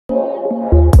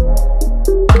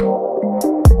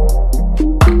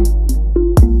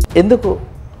ఎందుకు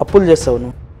అప్పులు చేస్తావు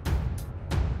నువ్వు?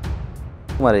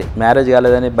 మరి మ్యారేజ్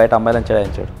కాలేదని బయట అమ్మాయిలను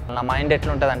చేయించాడు. నా మైండ్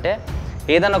ఎట్లుంటుందంటే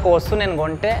ఏదైనా ఒక వస్తువు నేను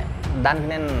కొంటే దానికి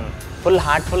నేను ఫుల్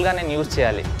హార్ట్ఫుల్గా నేను యూజ్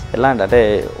చేయాలి. ఎలా అంటే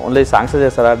ఓన్లీ సాంగ్స్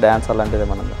చేస్తారా, డ్యాన్స్ అలాంటిది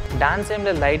ఏమన్నా? డాన్స్ ఏం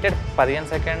లేదు, లైటెడ్ 15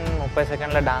 సెకండ్ 30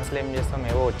 సెకండ్ల డాన్స్లు ఏం చేస్తాం,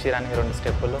 ఏవో వచ్చిరాని 2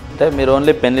 స్టెప్పులు. అంటే మీరు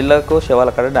ఓన్లీ పెళ్ళిళ్ళకు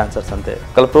శివాల కాడ డాన్సర్స్ అంతే.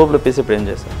 ఒకళ్ళ ప్రూఫ్లు పీసి ఇప్పుడు ఏం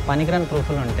చేస్తారు? పనికిరాని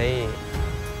ప్రూఫ్లు ఉంటాయి.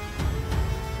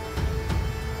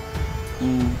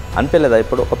 అనిపించలేదా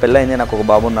ఇప్పుడు ఒక పెళ్ళి అయింది, నాకు ఒక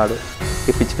బాబు ఉన్నాడు,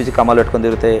 ఈ పిచ్చి పిచ్చి కమ్మలు పెట్టుకొని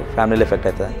తిరిగితే ఫ్యామిలీలో ఎఫెక్ట్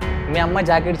అవుతుంది? మీ అమ్మ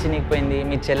జాకెట్ చినిగిపోయింది,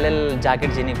 మీ చెల్లెలు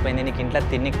జాకెట్ చినిగిపోయింది, నీకు ఇంట్లో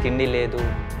తిండి లేదు,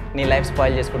 నీ లైఫ్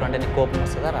స్పాయిల్ చేసుకుంటూ అంటే నీకు కోపం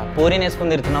వస్తుందా? రా పూరిని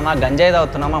వేసుకుని తిరుగుతున్నామా, గంజాయి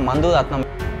తాగుతున్నామా, మందు తాగుతున్నామా?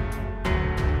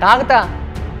 తాగుతా.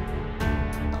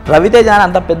 రవితేజ అని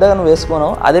అంత పెద్దగా నువ్వు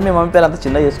వేసుకున్నావు, అదే మీ మమ్మీ పేరు అంత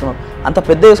చిన్నగా వేసుకున్నావు. అంత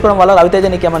పెద్ద వేసుకోవడం వల్ల రవితేజ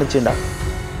నీకేమని ఇచ్చిండా?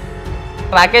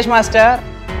 రాకేష్ మాస్టర్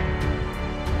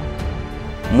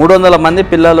 300 మంది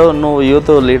పిల్లలు, నువ్వు youth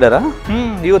లీడరా?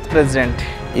 Youth president.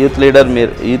 Youth leader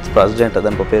మీరు, యూత్ ప్రెసిడెంట్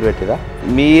దానికి పేరు పెట్టిరా?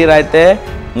 మీరైతే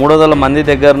 300 మంది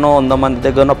దగ్గరనో 100 మంది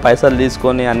దగ్గరనో పైసలు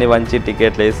తీసుకొని అన్ని వంచి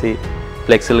టికెట్లు వేసి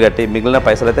ఫ్లెక్సీలు కట్టి మిగిలిన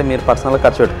పైసలు అయితే మీరు పర్సనల్గా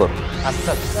ఖర్చు పెట్టుకోరు.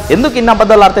 ఎందుకు ఇన్ని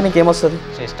అబద్ధాలు ఆడితే నీకేమొస్తుంది?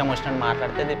 ఇష్టం వచ్చినట్టు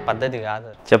మాట్లాడితే ఇది పద్ధతి కాదు.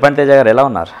 చెప్పండి తేజ గారు, ఎలా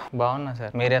ఉన్నారు? బాగున్నా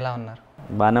సార్, మీరు ఎలా ఉన్నారు?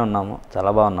 బాగానే ఉన్నాము,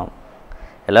 చాలా బాగున్నాము.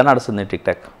 ఎలా నడుస్తుంది టిక్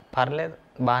టాక్? పర్లేదు,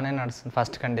 బాగానే నడుస్తుంది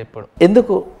ఫస్ట్ కంటే ఇప్పుడు.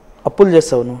 ఎందుకు అప్పులు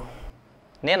చేస్తావు నువ్వు?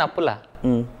 నేను అప్పులా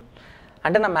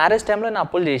అంటే నా మ్యారేజ్ టైంలో నేను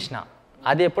అప్పులు చేసిన,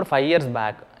 అది ఎప్పుడు 5 years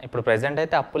బ్యాక్. ఇప్పుడు ప్రెసెంట్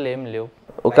అయితే అప్పులు ఏం లేవు.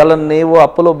 ఒకవేళ నీవు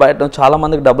అప్పులు బయట చాలా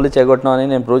మందికి డబ్బులు ఇచ్చేయగొట్టినావు అని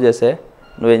నేను ప్రూవ్ చేస్తే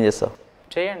నువ్వేం చేస్తావు?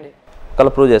 చేయండి. ఒకవేళ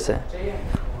ప్రూవ్ చేస్తే,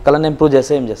 ఒకవేళ నేను ప్రూవ్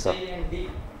చేస్తే ఏం చేస్తావు?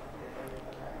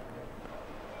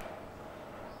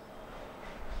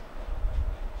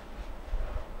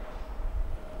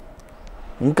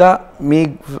 ఇంకా మీ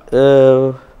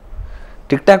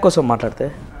టిక్ టాక్ కోసం మాట్లాడితే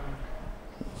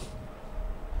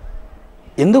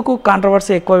ఎందుకు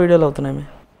కాంట్రవర్సీ ఎక్కువ వీడియోలు అవుతున్నాయి?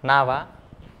 నావా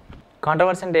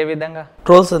కాంట్రవర్సీ అంటే ఏ విధంగా?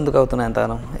 ట్రోల్స్ ఎందుకు అవుతున్నాయి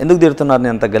అంతగానో? ఎందుకు తిడుతున్నారు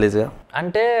నేను అంత గలీజ్గా?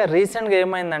 అంటే రీసెంట్గా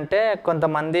ఏమైందంటే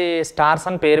కొంతమంది స్టార్స్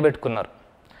అని పేరు పెట్టుకున్నారు.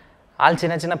 వాళ్ళు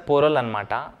చిన్న చిన్న పోరోళ్ళు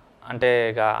అనమాట. అంటే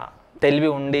ఇక తెలివి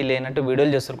ఉండి లేనట్టు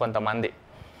వీడియోలు చేస్తారు కొంతమంది.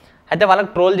 అయితే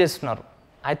వాళ్ళకి ట్రోల్ చేస్తున్నారు.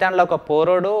 అయితే అందులో ఒక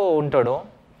పోరోడు ఉంటాడు,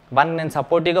 వాడిని నేను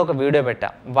సపోర్టివ్గా ఒక వీడియో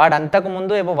పెట్టా. వాడు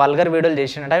అంతకుముందు ఏమో వల్గర్ వీడియోలు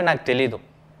చేసినట్టు అవి నాకు తెలీదు.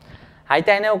 అయితే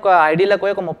ఆయన ఒక ఐడీలకు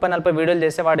పోయి ఒక 30-40 వీడియోలు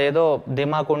చేస్తే వాడు ఏదో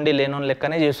దిమాకు ఉండి లేనోని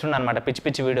లెక్కనే చేస్తుండ అనమాట, పిచ్చి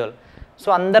పిచ్చి వీడియోలు. సో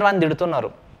అందరు వాడిని తిడుతున్నారు.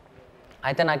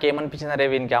 అయితే నాకేమనిపించింది, అరే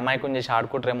వీనికి అమాయకం చేసి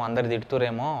ఆడుకుంటారేమో, అందరు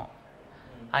తిడుతురేమో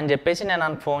అని చెప్పేసి నేను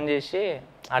నాకు ఫోన్ చేసి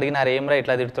అడిగినారు, ఏమరా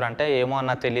ఇట్లా తిడుతురు అంటే ఏమో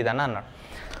అన్న తెలియదు అని అన్నాడు.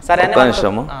 సరే అని.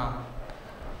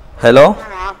 హలో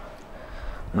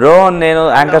బ్రో, నేను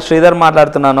యాంకర్ శ్రీధర్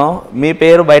మాట్లాడుతున్నాను. మీ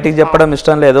పేరు బయటికి చెప్పడం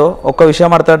ఇష్టం లేదు, ఒక్క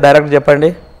విషయం అడుగుతారు, డైరెక్ట్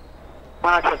చెప్పండి.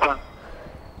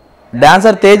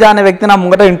 డాన్సర్ తేజ అనే వ్యక్తి నా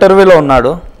ముంగట ఇంటర్వ్యూలో ఉన్నాడు.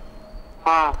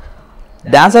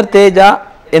 డాన్సర్ తేజ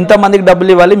ఎంతమందికి డబ్బులు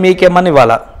ఇవ్వాలి, మీకేమని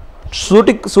ఇవ్వాలా?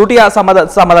 సూటిగా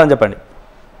సమాధానం చెప్పండి.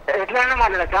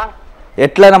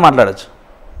 ఎట్లయినా మాట్లాడచ్చు.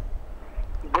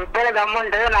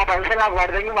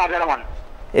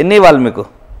 ఎన్ని ఇవ్వాలి మీకు?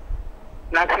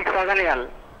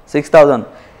 6,000.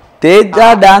 తేజ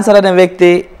డాన్సర్ అనే వ్యక్తి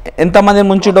ఎంతమంది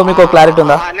ముంచుంటో మీకు క్లారిటీ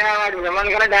ఉందా?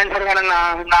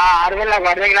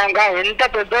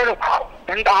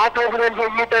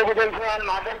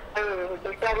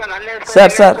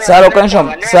 సార్ సార్ సార్ ఒక నిమిషం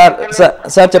సార్.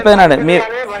 సార్ చెప్పేనండి, మీ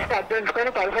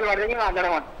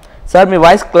సార్ మీ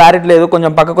వాయిస్ క్లారిటీ లేదు,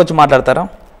 కొంచెం పక్కకు వచ్చి మాట్లాడతారా?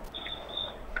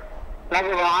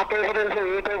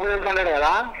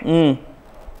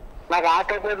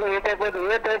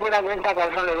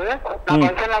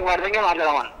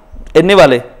 ఎన్ని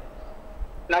ఇవ్వాలి?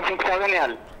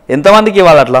 ఎంతమందికి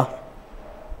ఇవ్వాలి అట్లా?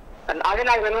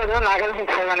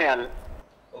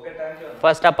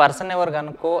 ఫస్ట్ ఆ పర్సన్ ఎవరు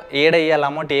కనుక్కో, ఏడ ఇవ్వాలి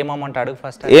అమౌంట్, ఏం అమౌంట్ అడుగు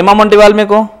ఫస్ట్. ఏం అమౌంట్ ఇవ్వాలి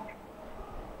మీకు?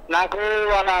 నాకు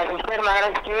వాళ్ళ సిస్టర్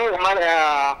మ్యారేజ్కి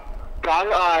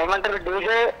ఏమంటారు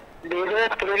డీజే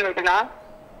స్క్రీన్ పెట్టినా.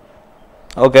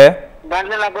 ఓకే,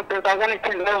 దాంట్లో నాకు 2,000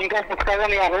 ఇచ్చిండు, ఇంకా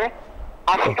 6,000 ఇవ్వాలి.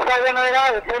 ఆ 6,000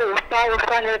 ఎప్పుడు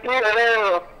ఇస్తా అని చెప్పి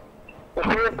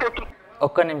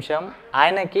ఒక్క నిమిషం,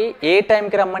 ఆయనకి ఏ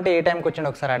టైంకి రమ్మంటే ఏ టైంకి వచ్చిండు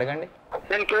ఒకసారి అడగండి.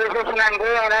 నేను కేసు వచ్చినాను,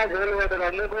 ఆయన జైలు పెట్టాడు,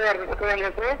 అందుకు రిస్క్ అని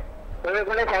చెప్పి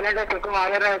తెలియకుండా సైలెంట్గా చుట్టూ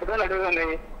ఆధార పెట్టుకొని అడుగుతుంది.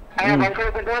 ఆయన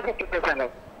పైసలు పెట్టాను చెప్పేసాను.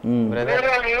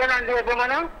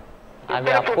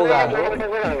 అవి అప్పు కాదు,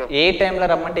 ఏ టైంలో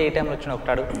రమ్మంటే ఏ టైంలో వచ్చిన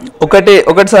ఒకటి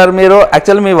ఒకటి సార్, మీరు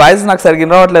యాక్చువల్లీ మీ వాయిస్ నాకు సరిగ్గా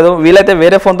రావట్లేదు, వీలైతే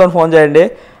వేరే ఫోన్తో ఫోన్ చేయండి.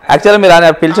 యాక్చువల్లీ మీరు ఆయన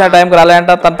పిలిచిన టైంకి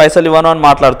రాలేంట, తను పైసలు ఇవ్వను అని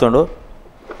మాట్లాడుతుండు.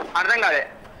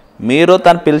 మీరు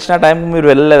తను పిలిచిన టైంకి మీరు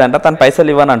వెళ్ళలేదంట, తను పైసలు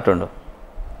ఇవ్వను అంటుండు.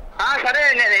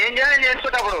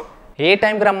 ఏ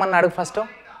టైంకి రమ్మని అడుగు ఫస్ట్.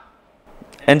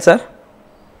 ఏంటి సార్?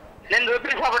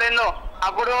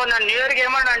 అప్పుడు నన్ను న్యూ ఇయర్ కి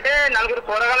ఏమన్నా నలుగురు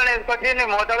పోరగాళ్ళని వేసుకొచ్చి నీ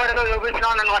మోతగాడితో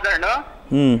చూపించినావు అని మాట్లాడు.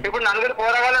 ఇప్పుడు నలుగురు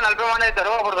పోరగాళ్ళు 40 మంది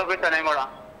అవుతారు, అప్పుడు చూపిస్తాను నేను కూడా.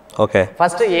 ఓకే,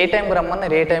 ఫస్ట్ ఏ టైంకి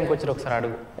రమ్మన్నారు, ఏ టైంకి వచ్చారు ఒకసారి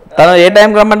అడుగు. తను ఏ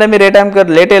టైంకి రమ్మంటే మీరు ఏ టైంకి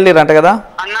లేట్ వెళ్ళిరంట కదా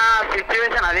అన్న.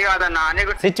 సిచ్యువేషన్ అది కాదన్నా,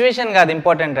 సిచ్యువేషన్ కాదు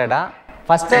ఇంపార్టెంట్ అడా.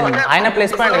 ఫస్ట్ ఆయన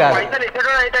ప్లస్ పాయింట్ కాదు. పైసలు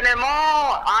ఇచ్చాడు అయితేనేమో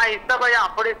ఇస్తా భయ్యా,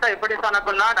 అప్పుడు ఇస్తా ఇప్పుడు ఇస్తా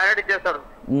అనుకున్నా డైరెక్ట్ ఇచ్చేస్తాడు.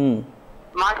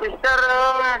 మా సిస్టర్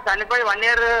చనిపోయి 1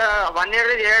 year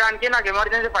చేయడానికి నాకు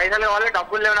ఎమర్జెన్సీ పైసలు కావాలి,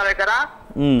 డబ్బులు లేవు నా దగ్గర.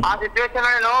 ఆ సిచ్యువేషన్ లో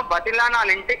నేను బతిలా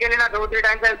వాళ్ళ ఇంటికి వెళ్ళిన 2-3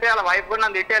 times వెళ్తే వాళ్ళ వైఫ్ కూడా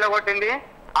నన్ను తిట్టేలా కొట్టింది.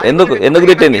 ఎందుకు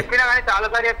తిట్టింది? చెప్పినా కానీ చాలా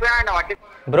సార్లు చెప్పినా ఆయన వట్టి.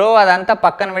 బ్రో అదంతా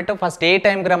పక్కన పెట్టు, ఫస్ట్ ఏ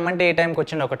టైంకి రమ్మంటే ఏ టైంకి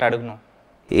వచ్చిండు ఒకటి అడుగును.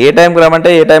 ఏ టైంకి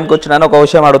రమ్మంటే ఏ టైంకి వచ్చినా ఒక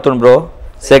విషయం అడుగుతుంది బ్రో.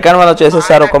 సెకండ్ వన్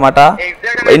వచ్చేసేసారు ఒక మాట,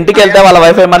 ఇంటికి వెళ్తే వాళ్ళ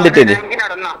వైఫ్ ఏమని తిట్టింది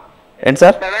ఏంటి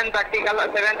సార్?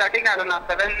 7:30కి నడున్నా,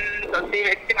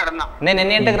 7:28కి నడున్నా. నేను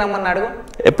ఎన్ని గంటకి రమ్మని అడుగు.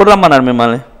 ఎప్పుడు రమ్మన్నాడు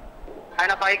మిమ్మల్ని?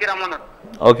 ఆయన 5కి రమ్మన్నాడు.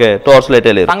 ఓకే, 2 hours లేట్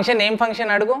వెళ్ళారు. ఫంక్షన్ ఏం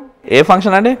ఫంక్షన్ అడుగు. ఏ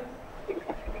ఫంక్షన్ అండి?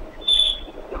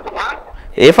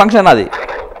 ఏ ఫంక్షన్ అది?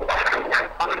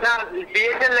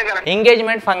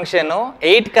 Engagement function.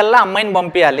 8 కల్లా అమ్మాయిని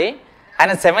పంపించాలి.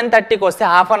 ఆయన 7:30కి వస్తే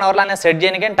హాఫ్ అన్ అవర్లో ఆయన సెట్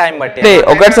చేయడానికి టైం పట్టి.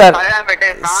 ఒకటి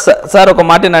సార్ ఒక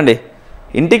మాట వినండి,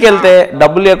 ఇంటికి వెళ్తే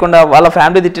డబ్బులు లేకుండా వాళ్ళ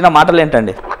ఫ్యామిలీ తిట్టిన మాటలు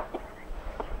ఏంటండి?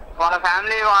 వాళ్ళ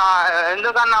ఫ్యామిలీ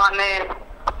ఎందుకన్నా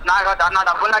నా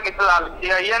డబ్బులు నాకు ఇస్తారు.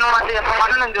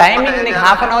 టైమింగ్ నీకు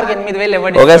హాఫ్ అన్ అవర్కి 8,000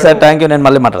 ఎవరు? ఓకే సార్, థ్యాంక్ యూ, నేను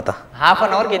మళ్ళీ మాట్లాడతా. Half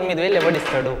an అవర్కి 8,000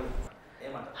 ఎవడిస్తాడు?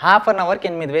 Half an అవర్కి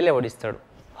 8,000 ఎవడిస్తాడు?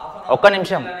 ఒక్క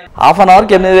నిమిషం. హాఫ్ అన్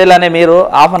అవర్కి 8,000 అనే మీరు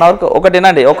హాఫ్ అన్ అవర్కి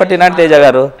ఒకటినండి తేజ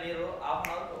గారు.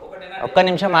 ఒక్క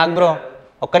నిమిషం ఆగు బ్రో,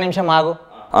 ఒక్క నిమిషం ఆగు,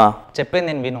 చెప్పేది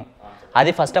నేను విను.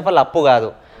 అది ఫస్ట్ ఆఫ్ ఆల్ అప్పు కాదు.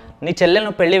 నీ చెల్లెలు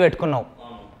నువ్వు పెళ్ళి పెట్టుకున్నావు,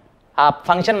 ఆ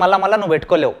ఫంక్షన్ మళ్ళా నువ్వు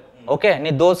పెట్టుకోలేవు. ఓకే, నీ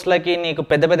దోస్తులకి నీకు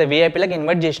పెద్ద పెద్ద విఐపీలకి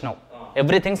ఇన్వైట్ చేసినావు,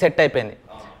 ఎవ్రీథింగ్ సెట్ అయిపోయింది.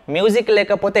 మ్యూజిక్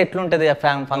లేకపోతే ఎట్లుంటుంది ఆ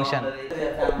ఫంక్షన్?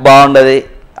 బాగుండదు,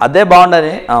 అదే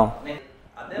బాగుండదు.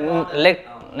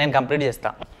 నేను కంప్లీట్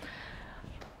చేస్తా.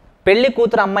 పెళ్లి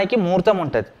కూతురు అమ్మాయికి ముహూర్తం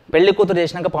ఉంటుంది, పెళ్లి కూతురు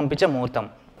చేసినాక పంపించే ముహూర్తం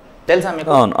తెలుసా మీకు?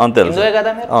 తెలుసు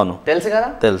కదా మీరు? అవును తెలుసు కదా.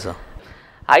 తెలుసు.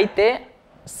 అయితే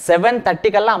 7:30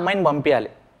 కల్లా అమ్మాయిని పంపించాలి,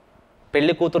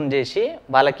 పెళ్లి కూతురుని చేసి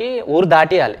వాళ్ళకి ఊరు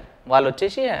దాటియాలి. వాళ్ళు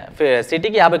వచ్చేసి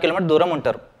సిటీకి 50 కిలోమీటర్ దూరం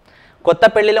ఉంటారు. కొత్త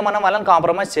పెళ్లిలో మనం వాళ్ళని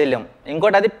కాంప్రమైజ్ చేయలేము.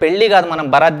 ఇంకోటి అది పెళ్లి కాదు, మనం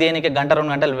భరత్ దేనికి 1-2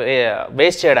 గంటలు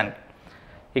వేస్ట్ చేయడానికి.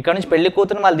 ఇక్కడ నుంచి పెళ్లి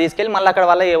కూతురుని వాళ్ళు తీసుకెళ్ళి మళ్ళీ అక్కడ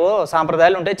వాళ్ళ ఏవో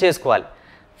సాంప్రదాయాలు ఉంటాయి చేసుకోవాలి.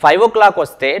 5 o'clock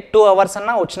వస్తే 2 hours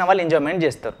అన్నా వచ్చిన వాళ్ళు ఎంజాయ్మెంట్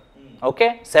చేస్తారు. ఓకే,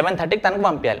 7:30కి తనకు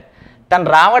పంపించాలి. తను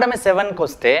రావడమే 7కి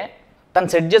వస్తే తను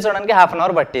సెట్ చేసుకోవడానికి హాఫ్ అన్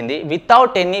అవర్ పట్టింది.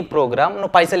 వితౌట్ ఎనీ ప్రోగ్రామ్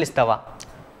నువ్వు పైసలు ఇస్తావా?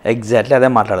 ఎగ్జాక్ట్లీ అదే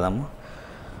మాట్లాడదాము.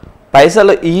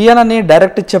 పైసలు ఇయ్యనని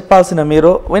డైరెక్ట్ చెప్పాల్సిన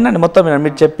మీరు వినండి, మొత్తం వినండి,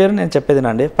 మీరు చెప్పారు నేను చెప్పేది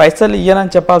వినండి. పైసలు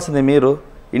ఇయ్యనని చెప్పాల్సింది మీరు.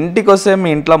 ఇంటికి వస్తే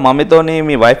మీ ఇంట్లో మమ్మీతోని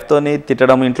మీ వైఫ్తోని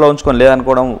తిట్టడం, ఇంట్లో ఉంచుకొని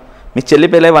లేదనుకోవడం. మీ చెల్లి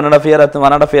పెళ్ళి 1.5 year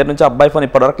 1.5 year నుంచి అబ్బాయి ఫోన్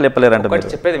ఇప్పటివరకు లేపలేరంట.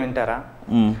 చెప్పేది వింటారా?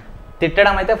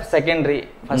 తిట్టడం అయితే సెకండరీ.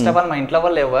 ఫస్ట్ ఆఫ్ ఆల్ మా ఇంట్లో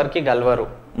వాళ్ళు ఎవరికి గెలవరు,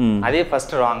 అది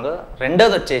ఫస్ట్ రాంగ్.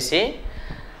 రెండోది వచ్చేసి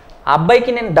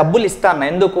అబ్బాయికి నేను డబ్బులు ఇస్తాను.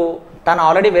 ఎందుకు? తను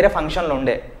ఆల్రెడీ వేరే ఫంక్షన్లో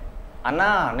ఉండే. అన్న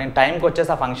నేను టైంకి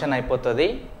వచ్చేసి ఆ ఫంక్షన్ అయిపోతుంది,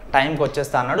 టైంకి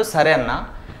వచ్చేస్తా అన్నాడు. సరే అన్న,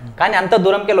 కానీ అంత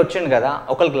దూరంకి వెళ్ళి వచ్చిండు కదా,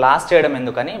 ఒకరికి లాస్ట్ చేయడం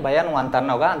ఎందుకని భయ్యా నువ్వు అంత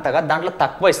అన్నావుగా, అంతగా దాంట్లో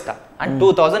తక్కువ ఇస్తా అని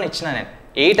 2,000 ఇచ్చిన నేను.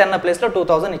 8 అన్న ప్లేస్లో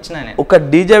 2,000 ఇచ్చిన నేను. ఒక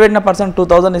డీజే పెట్టిన పర్సన్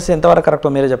 2,000 ఇస్తే ఎంతవరకు కరెక్ట్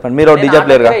మీరే చెప్పండి. మీరు డీజే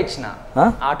ప్లేయర్ ఇచ్చిన,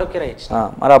 ఆటో కిరా ఇచ్చిన.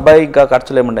 మరి అబ్బాయి ఇంకా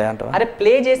ఖర్చులు ఏముండే అంట? అరే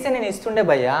ప్లే చేస్తే నేను ఇస్తుండే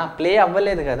భయ్యా, ప్లే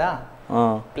అవ్వలేదు కదా,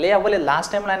 ప్లే అవ్వలేదు.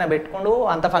 లాస్ట్ టైంలో ఆయన పెట్టుకుండు,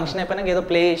 అంత ఫంక్షన్ అయిపోయినాక ఏదో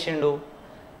ప్లే చేసిండు,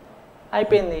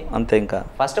 అయిపోయింది అంతే. ఇంకా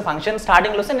ఫస్ట్ ఫంక్షన్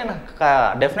స్టార్టింగ్లో వస్తే నేను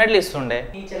డెఫినెట్లీ ఇస్తుండే.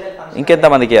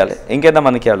 ఇంకెంతమందికి ఇవ్వాలి?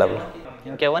 ఇంకెంతమందికి ఇవ్వాలి డబ్బులు?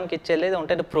 ఇంకెవరికి ఇచ్చేది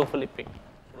ఉంటే ప్రూఫ్లు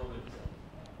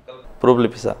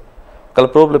ఇప్పిస్తా. ఒకవేళ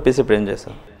ప్రూఫ్లు ఇప్పిస్తే ఇప్పుడు ఏం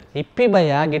చేస్తాను? ఇప్పి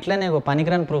భయ్యా గిట్లనే ఒక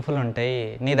పనికిరాని ప్రూఫ్లు ఉంటాయి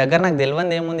నీ దగ్గర. నాకు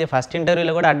తెలియదు ఏముంది, ఫస్ట్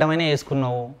ఇంటర్వ్యూలో కూడా అడ్డమైనా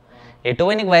వేసుకున్నావు.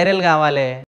 ఎటువై నీకు వైరల్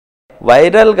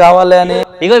కావాలి అని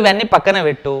ఇగో ఇవన్నీ పక్కన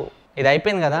పెట్టు. ఇది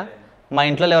అయిపోయింది కదా, మా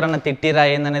ఇంట్లో ఎవరైనా తిట్టిరా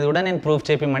ఏందనేది కూడా నేను ప్రూఫ్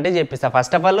చెప్పిమంటే చెప్పిస్తా.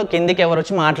 ఫస్ట్ ఆఫ్ ఆల్ కిందికి ఎవరు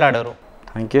వచ్చి మాట్లాడరు.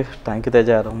 థ్యాంక్ యూ తేజ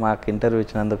గారు, మాకు ఇంటర్వ్యూ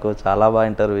ఇచ్చినందుకు. చాలా బాగా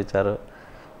ఇంటర్వ్యూ ఇచ్చారు.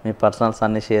 మీ పర్సనల్స్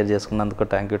అన్నీ షేర్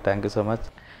చేసుకున్నందుకు thank you so much.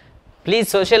 Please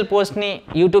social పోస్ట్ని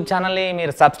YouTube ఛానల్ని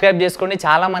మీరు సబ్స్క్రైబ్ చేసుకోండి.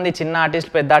 చాలామంది చిన్న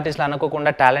ఆర్టిస్టులు పెద్ద ఆర్టిస్టులు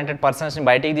అనుకోకుండా టాలెంటెడ్ పర్సన్స్ని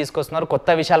బయటికి తీసుకొస్తున్నారు,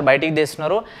 కొత్త విషయాలు బయటికి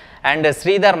తీస్తున్నారు. అండ్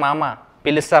శ్రీధర్ మామ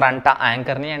పిలుస్తారంట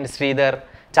యాంకర్ని. అండ్ శ్రీధర్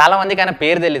చాలామందికి ఆయన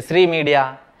పేరు తెలియదు, శ్రీ మీడియా,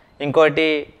 ఇంకోటి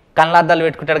కళ్ళద్దాలు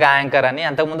పెట్టుకుంటాడు యాంకర్ అని.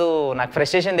 అంతకుముందు నాకు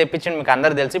ఫ్రస్ట్రేషన్ తెప్పించిండు, మీకు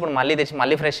అందరు తెలిసి. ఇప్పుడు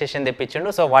మళ్ళీ ఫ్రస్ట్రేషన్ తెప్పించిండు.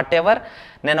 సో వాట్ ఎవర్,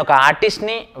 నేను ఒక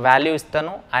ఆర్టిస్ట్ని వాల్యూ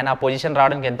ఇస్తాను. ఆయన ఆ పొజిషన్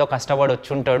రావడానికి ఎంతో కష్టపడి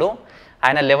వచ్చి ఉంటాడు.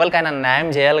 ఆయన లెవెల్కి ఆయన న్యాయం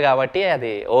చేయాలి కాబట్టి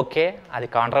అది ఓకే, అది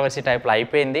కాంట్రవర్సీ టైప్లో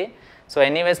అయిపోయింది. సో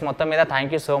ఎనీవేస్ మొత్తం మీద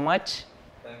థ్యాంక్ యూ సో మచ్.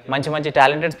 మంచి మంచి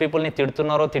టాలెంటెడ్ పీపుల్ని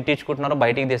తిడుతున్నారో తిట్టించుకుంటున్నారో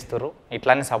బయటికి తెస్తున్నారు.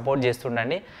 ఇట్లానే support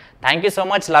చేస్తుండండి. Thank you so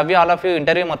much. Love you all of you.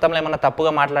 Interview మొత్తంలో ఏమన్నా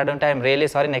తప్పుగా మాట్లాడుంటే ఐఎమ్ రియలీ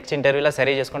సారీ. నెక్స్ట్ ఇంటర్వ్యూలో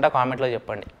సరి చేసుకుంటా, కామెంట్లో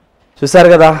చెప్పండి.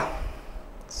 చూసారు కదా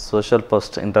సోషల్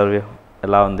పోస్ట్ ఇంటర్వ్యూ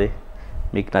ఎలా ఉంది,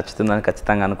 మీకు నచ్చుతుందని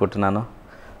ఖచ్చితంగా అనుకుంటున్నాను.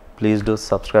 Please do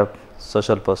subscribe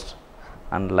social post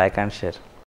and like and share.